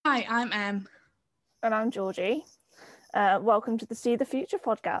Hi, I'm Em. And I'm Georgie. Welcome to the See the Future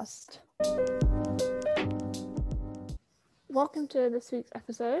podcast. Welcome to this week's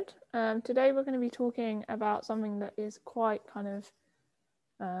episode. Today we're going to be talking about something that is quite kind of,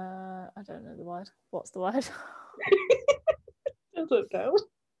 I don't know the word. What's the word? I don't know.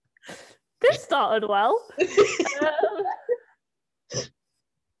 This started well.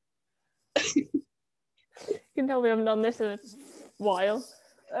 You can tell we haven't done this in a while.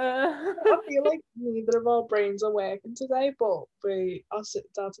 I feel like neither of our brains are working today, but we are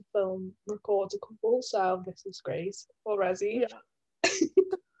sitting down to record a couple, so this is great already. Yeah.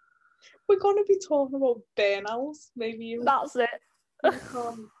 We're going to be talking about burnouts. Maybe you That's it.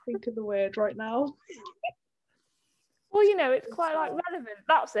 can't think of the word right now. Well, you know, it's quite like relevant.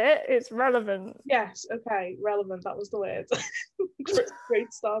 That's it. It's relevant. Yes, okay, relevant. That was the word.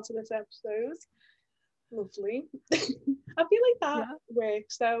 Great start to this episode. Lovely. I feel like that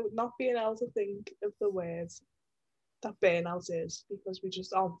works though, not being able to think of the words that burnout is, because we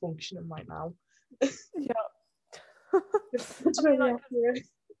just aren't functioning right now. Yeah. It's very accurate.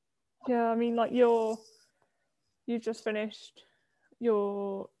 Yeah, I mean, like you've just finished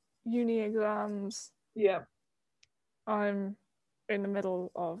your uni exams. Yeah. I'm in the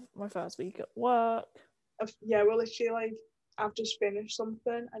middle of my first week at work. We're literally like, I've just finished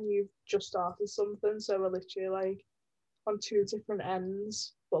something and you've just started something, so we're literally like on two different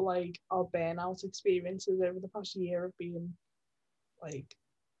ends, but like our burnout experiences over the past year have been like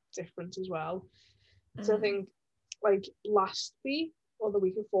different as well. So I think like last week or the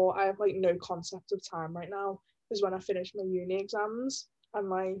week before, I have like no concept of time right now, is when I finished my uni exams, and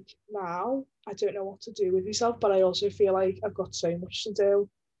like now I don't know what to do with myself, but I also feel like I've got so much to do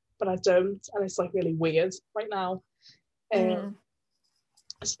but I don't, and it's like really weird right now. I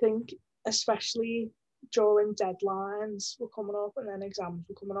think especially during deadlines were coming up and then exams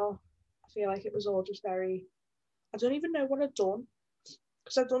were coming up, I feel like it was all just very, I don't even know what I'd done,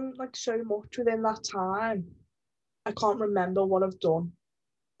 because I've done like so much within that time. I can't remember what I've done.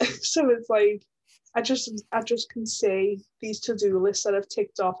 So it's like I just can see these to-do lists that I've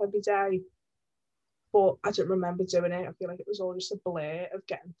ticked off every day, but I don't remember doing it. I feel like it was all just a blur of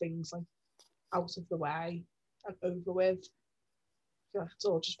getting things like out of the way and over with. Yeah, it's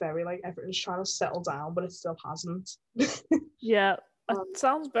all just very like everyone's trying to settle down, but it still hasn't. Yeah, it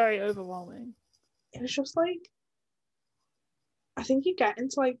sounds very overwhelming. It was just like, I think you get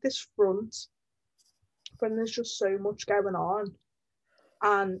into like this front when there's just so much going on,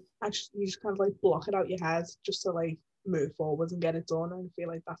 and you just kind of like block it out your head just to like move forward and get it done. And I feel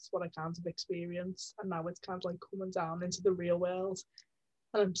like that's what I kind of experienced, and now it's kind of like coming down into the real world,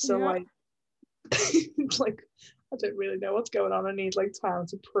 and I'm still like like I don't really know what's going on. I need like time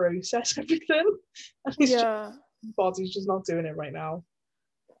to process everything, and body's just not doing it right now.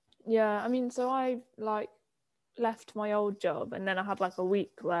 Yeah, I mean, so I like left my old job, and then I had like a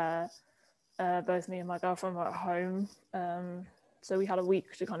week where both me and my girlfriend were at home. So we had a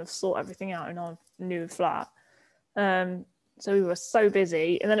week to kind of sort everything out in our new flat. So we were so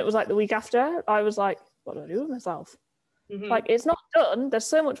busy, and then it was like the week after, I was like, what do I do with myself? Like, it's not done. There's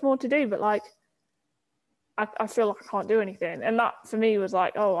so much more to do, but like I feel like I can't do anything. And that for me was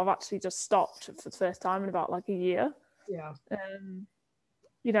like, oh, I've actually just stopped for the first time in about like a year. Yeah.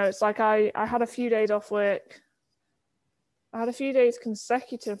 You know, it's like I had a few days off work. I had a few days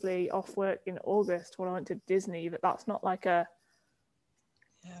consecutively off work in August when I went to Disney, but that's not like a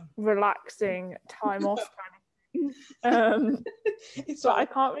relaxing time off kind of thing. So I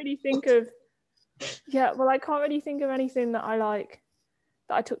can't really think of I can't really think of anything that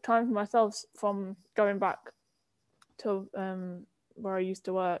I took time for myself from going back to where I used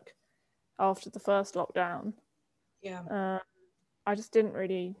to work after the first lockdown. I just didn't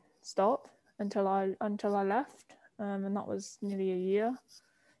really stop until I left, and that was nearly a year.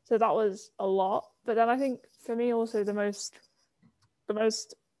 So that was a lot. But then I think for me also the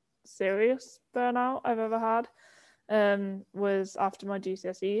most serious burnout I've ever had was after my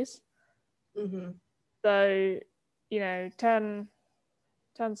GCSEs. So, you know, 10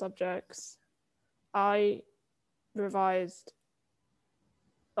 subjects. I revised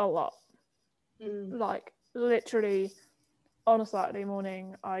a lot. Like literally on a Saturday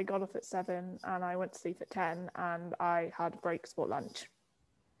morning, I got up at 7 and I went to sleep at 10, and I had breaks for lunch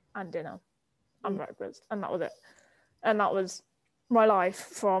and dinner and breakfast, and that was it. And that was my life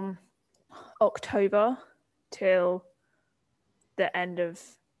from October till the end of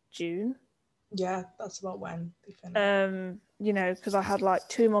June. Yeah, that's about when they finished. You know, because I had like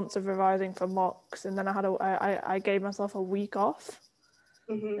 2 months of revising for mocks, and then I gave myself a week off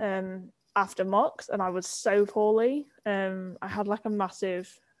after mocks, and I was so poorly. I had like a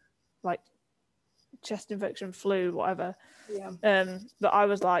massive like chest infection, flu, whatever. Yeah. But I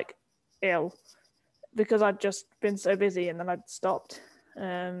was like ill because I'd just been so busy and then I'd stopped.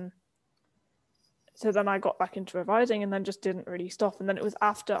 So then I got back into revising and then just didn't really stop. And then it was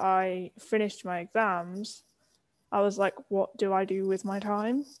after I finished my exams, I was like, what do I do with my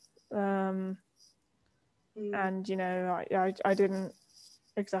time? And, you know, I didn't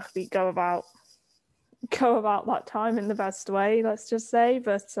exactly go about that time in the best way, let's just say.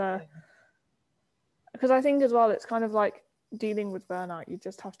 But because I think as well, it's kind of like dealing with burnout. You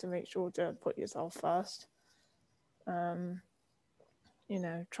just have to make sure to put yourself first. You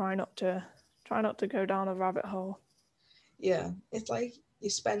know, try not to go down a rabbit hole. Yeah, it's like you're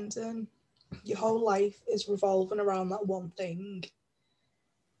spending your whole life is revolving around that one thing,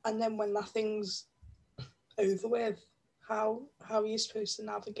 and then when that thing's over with, how are you supposed to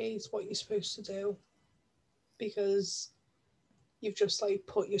navigate what you're supposed to do? Because you've just like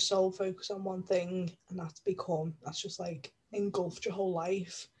put your sole focus on one thing, and that's just like engulfed your whole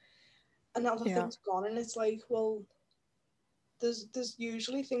life, and now the thing's gone, and it's like, well, there's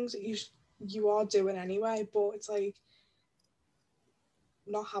usually things that you are doing anyway, but it's like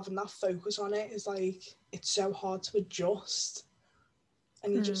not having that focus on it is like, it's so hard to adjust,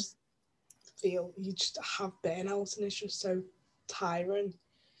 and you just have burnout, and it's just so tiring.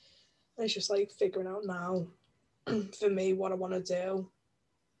 And it's just like figuring out now for me what I want to do,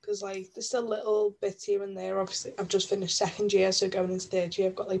 because like there's still little bits here and there. Obviously I've just finished second year, so going into third year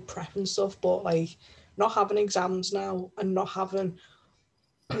I've got like prep and stuff, but like not having exams now and not having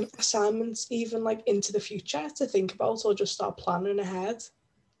assignments even like into the future to think about or just start planning ahead,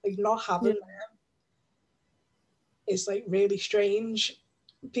 like not having them is like really strange,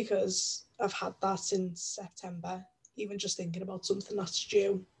 because I've had that since September, even just thinking about something that's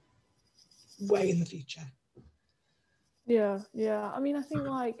due way in the future. Yeah. I mean, I think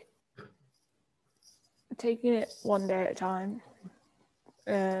like taking it one day at a time,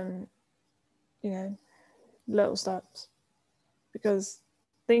 you know, little steps, because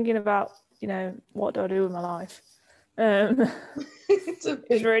thinking about, you know, what do I do with my life,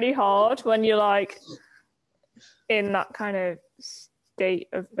 it's really hard when you're like in that kind of state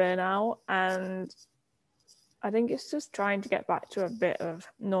of burnout. And I think it's just trying to get back to a bit of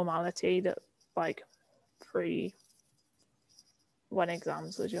normality that like pre when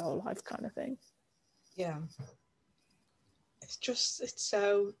exams was your whole life kind of thing. Yeah. It's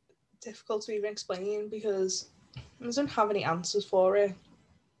so difficult to even explain, because I don't have any answers for it.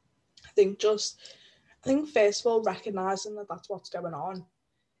 I think first of all, recognising that that's what's going on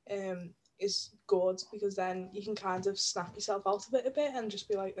is good, because then you can kind of snap yourself out of it a bit and just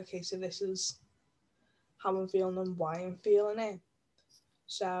be like, okay, so this is how I'm feeling and why I'm feeling it.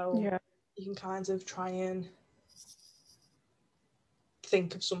 So you can kind of try and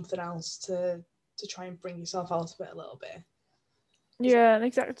think of something else to try and bring yourself out of it a little bit. Yeah,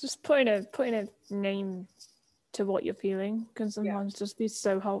 exactly. Just putting a name to what you're feeling can sometimes just be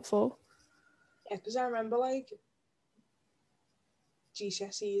so helpful. Yeah, because I remember like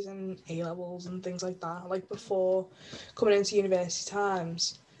GCSEs and A-levels and things like that, like before coming into university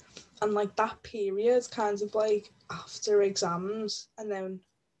times, and like that period kind of like after exams, and then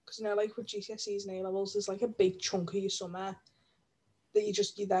because you know, like with GCSEs and A-levels, there's like a big chunk of your summer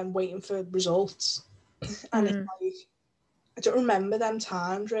that you're then waiting for results. And it's like, I don't remember them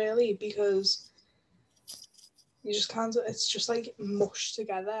times really, because you just kind of, it's just like mushed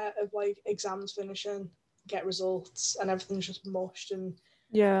together of like exams finishing, get results, and everything's just mushed. And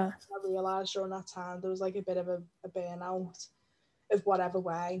I realised during that time there was like a bit of a burnout of whatever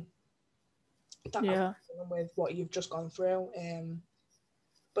way that I'm dealing with what you've just gone through.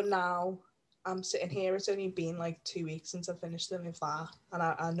 But now I'm sitting here, it's only been like 2 weeks since I finished them, if that, and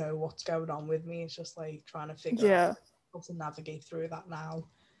I know what's going on with me. It's just like trying to figure out how to navigate through that now.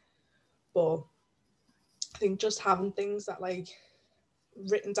 But I think just having things that like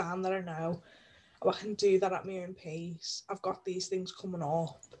written down that I know, I can do that at my own pace. I've got these things coming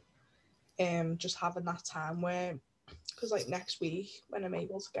up. Just having that time where, because like next week when I'm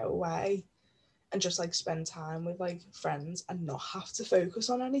able to go away and just like spend time with like friends and not have to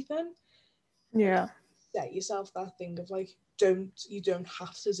focus on anything. Yeah. Set yourself that thing of like, you don't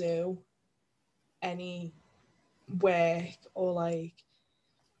have to do any work, or like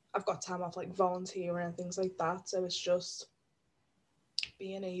I've got time off like volunteering and things like that. So it's just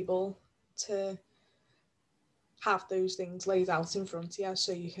being able to have those things laid out in front of you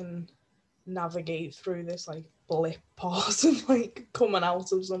so you can navigate through this like blip part of like coming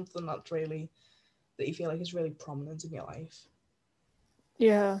out of something that's really, that you feel like is really prominent in your life.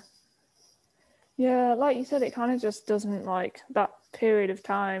 Yeah, like you said, it kind of just doesn't, like, that period of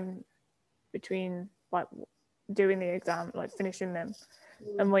time between like doing the exam, like finishing them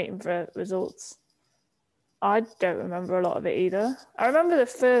and waiting for results. I don't remember a lot of it either. I remember the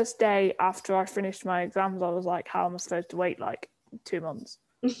first day after I finished my exams, I was like, how am I supposed to wait like 2 months?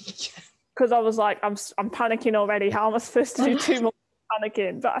 Because I was like, I'm panicking already. How am I supposed to do 2 months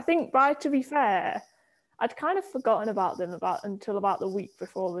panicking? But I think, to be fair, I'd kind of forgotten about them until about the week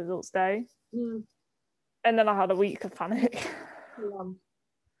before results day. Mm. And then I had a week of panic. Yeah.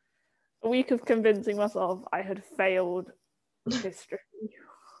 A week of convincing myself I had failed history.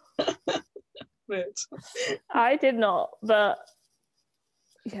 Right. I did not, but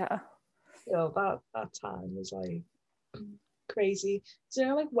yeah. That time was like crazy. So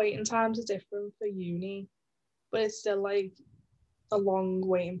like waiting times are different for uni, but it's still like a long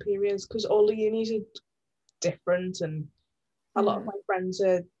waiting period because all the unis are different, and a lot of my friends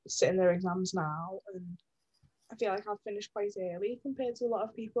are sitting their exams now, and I feel like I've finished quite early compared to a lot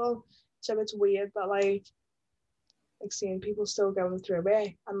of people. So it's weird that like seeing people still going through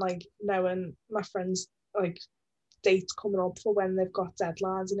it, and like knowing my friends like dates coming up for when they've got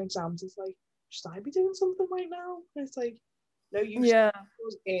deadlines and exams. It's like, should I be doing something right now? And it's like, no, you start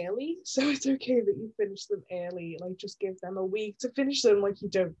those early, so it's okay that you finish them early. Like, just give them a week to finish them. Like, you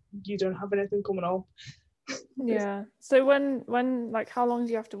don't have anything coming up. Yeah. So when like, how long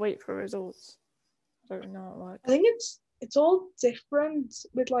do you have to wait for results? I don't know. Like, I think it's all different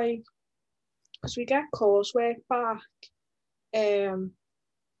with like, because we get coursework back.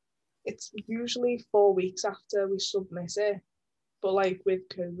 It's usually 4 weeks after we submit it, but like with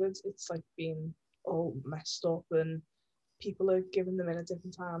COVID, it's like been all messed up, and people are giving them in at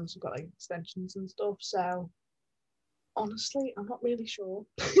different times. We've got like extensions and stuff. So honestly, I'm not really sure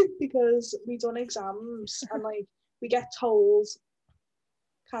because we done exams and like we get told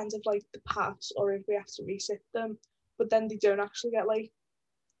kind of like the pass or if we have to resit them, but then they don't actually get like,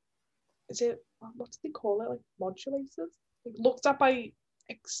 is it, what do they call it, like modulated, like looked at by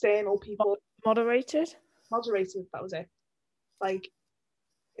external people. moderated, that was it, like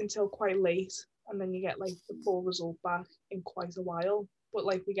until quite late, and then you get like the full result back in quite a while. But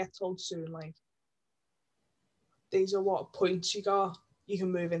like we get told soon, like these are what points you got, you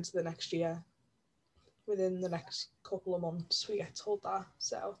can move into the next year within the next couple of months. We get told that,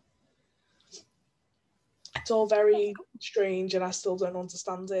 so it's all very strange, and I still don't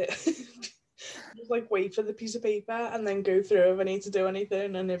understand it. Just like wait for the piece of paper and then go through if I need to do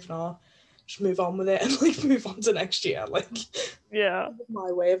anything, and if not, just move on with it and like move on to next year. Like, yeah,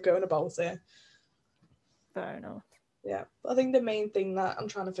 my way of going about it. Fair enough. Yeah, I think the main thing that I'm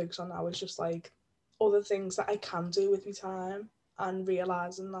trying to focus on now is just like other things that I can do with my time, and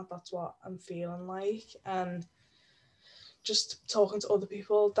realizing that that's what I'm feeling like, and just talking to other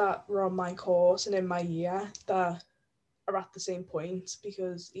people that were on my course and in my year that are at the same point,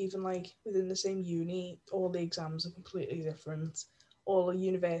 because even like within the same uni, all the exams are completely different, all the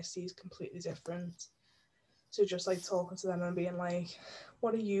university is completely different. So just like talking to them and being like,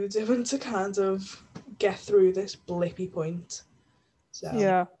 what are you doing to kind of get through this blippy point? So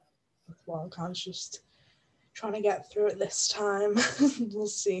yeah, well, I'm kind of just trying to get through it this time. We'll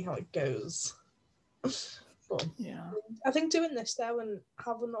see how it goes. But yeah, I think doing this though and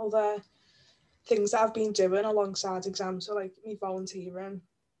having other things that I've been doing alongside exams, so like me volunteering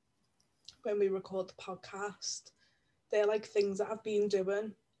when we record the podcast, they're like things that I've been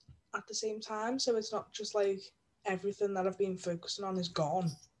doing at the same time. So it's not just like everything that I've been focusing on is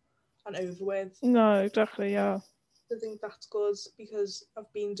gone and over with. no, exactly, yeah. I think that's good because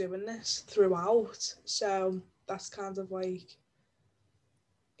I've been doing this throughout. So that's kind of like,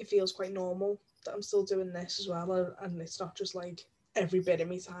 it feels quite normal that I'm still doing this as well. And it's not just like every bit of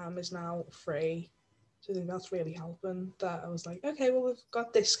my time is now free. So I think that's really helping, that I was like, okay, well, we've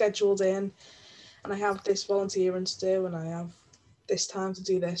got this scheduled in and I have this volunteering to do and I have this time to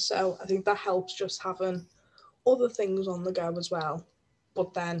do this. So I think that helps, just having other things on the go as well.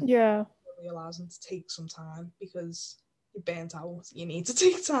 But then Yeah, realising to take some time because you're burnt out. You need to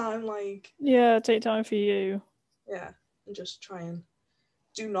take time, like, yeah, take time for you. yeah, and just try and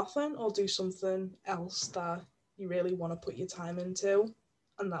do nothing or do something else that you really want to put your time into,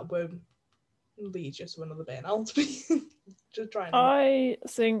 and that won't lead you to another burnout. Just trying to. I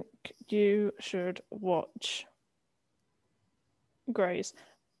think you should watch Grace.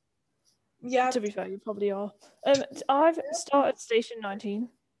 Yeah. To be fair, you probably are. I've started Station 19.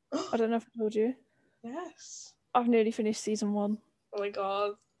 I don't know if I told you. Yes. I've nearly finished season 1. Oh my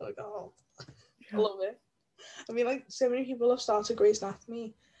god. Oh my god. Yeah. I love it. I mean, like, so many people have started Grey's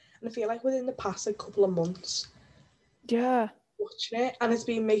Anatomy, and I feel like within the past like couple of months, Yeah. watching it, and it's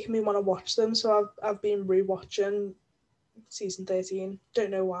been making me want to watch them. So I've been rewatching season 13.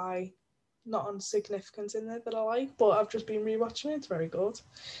 Don't know why. not insignificant in there that I like, but I've just been rewatching it. It's very good.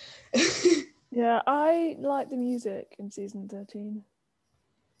 Yeah, I like the music in season 13.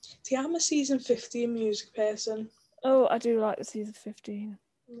 See, I'm a season 15 music person. Oh, I do like the season 15.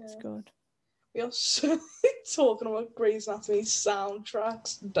 Yeah. It's good. We are so talking about Grey's Anatomy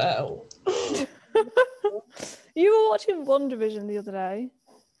soundtracks now. You were watching WandaVision the other day.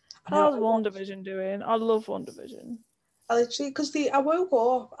 I know, How's WandaVision doing? I love WandaVision. I literally, because I woke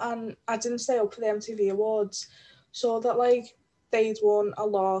up and I didn't stay up for the MTV Awards, so that like they'd won a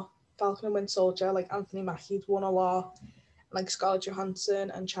lot. Falcon and Winter Soldier, like Anthony Mackie'd won a lot, like Scarlett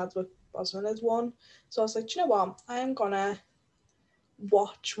Johansson and Chadwick Boseman had won. So I was like, do you know what? I am gonna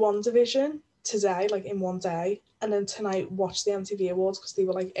watch WandaVision today, like in one day, and then tonight watch the MTV Awards because they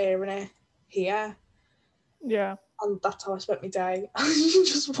were like airing it here. Yeah. And that's how I spent my day. I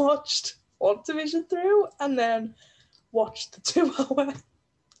just watched WandaVision through and then watched the 2-hour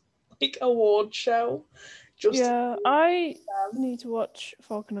like award show. I need to watch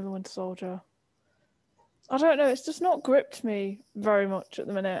Falcon and the Winter Soldier. I don't know, it's just not gripped me very much at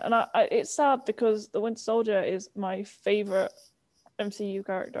the minute. And it's sad because the Winter Soldier is my favourite MCU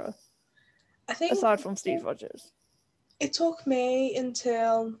character. I think aside from Steve Rogers. It took me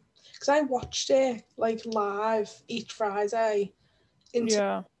until, because I watched it like live each Friday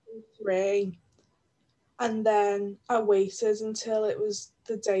until 3, and then I waited until it was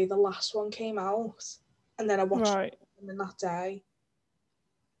the day the last one came out, and then I watched them in that day.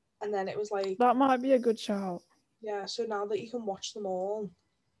 And then it was like, that might be a good shout. Yeah, so now that you can watch them all,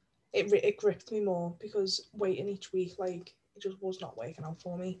 it gripped me more, because waiting each week, like, it just was not working out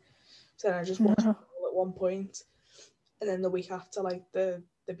for me. So then I just watched them all at one point, and then the week after, like, the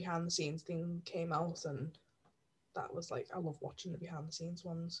behind the scenes thing came out, and that was like, I love watching the behind the scenes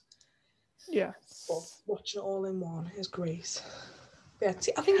ones. Yeah. But watching it all in one is great. Yeah,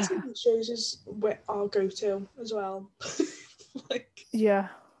 I think TV shows is where I'll go to as well. Like,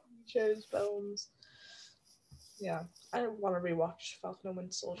 shows, films. Yeah, I want to rewatch Falcon and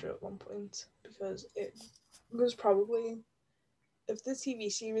Winter Soldier at one point, because it was probably, if the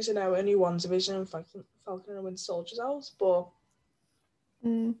TV series are now only one division and Falcon and Winter Soldier's out, but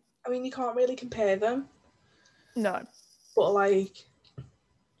I mean, you can't really compare them. No. But like,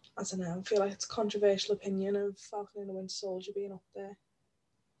 I don't know, I feel like it's a controversial opinion of Falcon and the Winter Soldier being up there.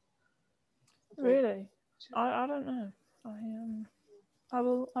 Really? I don't know. I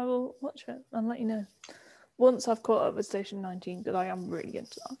will watch it and let you know once I've caught up with Station 19, because I am really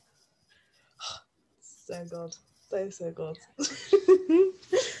into that. So good. So good.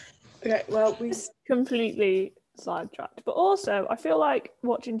 Okay, well, It's completely sidetracked, but also I feel like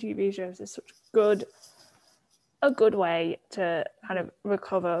watching TV shows is such a good way to kind of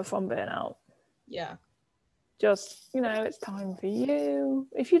recover from burnout. Yeah. Just, it's time for you.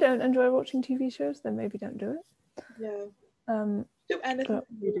 If you don't enjoy watching TV shows, then maybe don't do it. Yeah. Do anything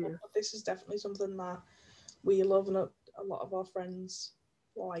you do. This is definitely something that we love, and a lot of our friends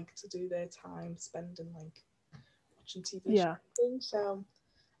like to do their time spending like watching TV shows. So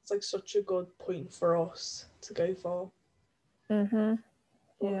it's like such a good point for us to go for.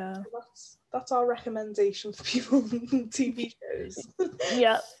 Yeah. That's our recommendation for people on TV shows.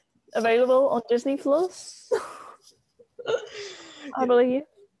 Yeah. Available on Disney Plus. I believe.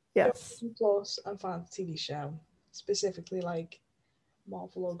 Yes. Disney Plus, and find a TV show, specifically like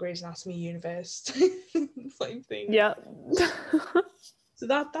Marvel or Grey's Anatomy universe. Same thing. Yeah. So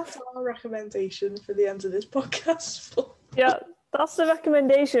that's our recommendation for the end of this podcast. Yeah, that's the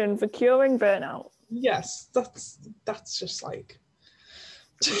recommendation for curing burnout. Yes, that's just like.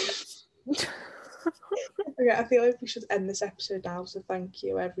 Okay, I feel like we should end this episode now. So thank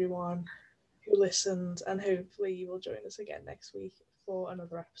you everyone who listened, and hopefully you will join us again next week for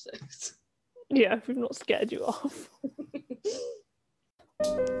another episode. Yeah, we've not scared you off.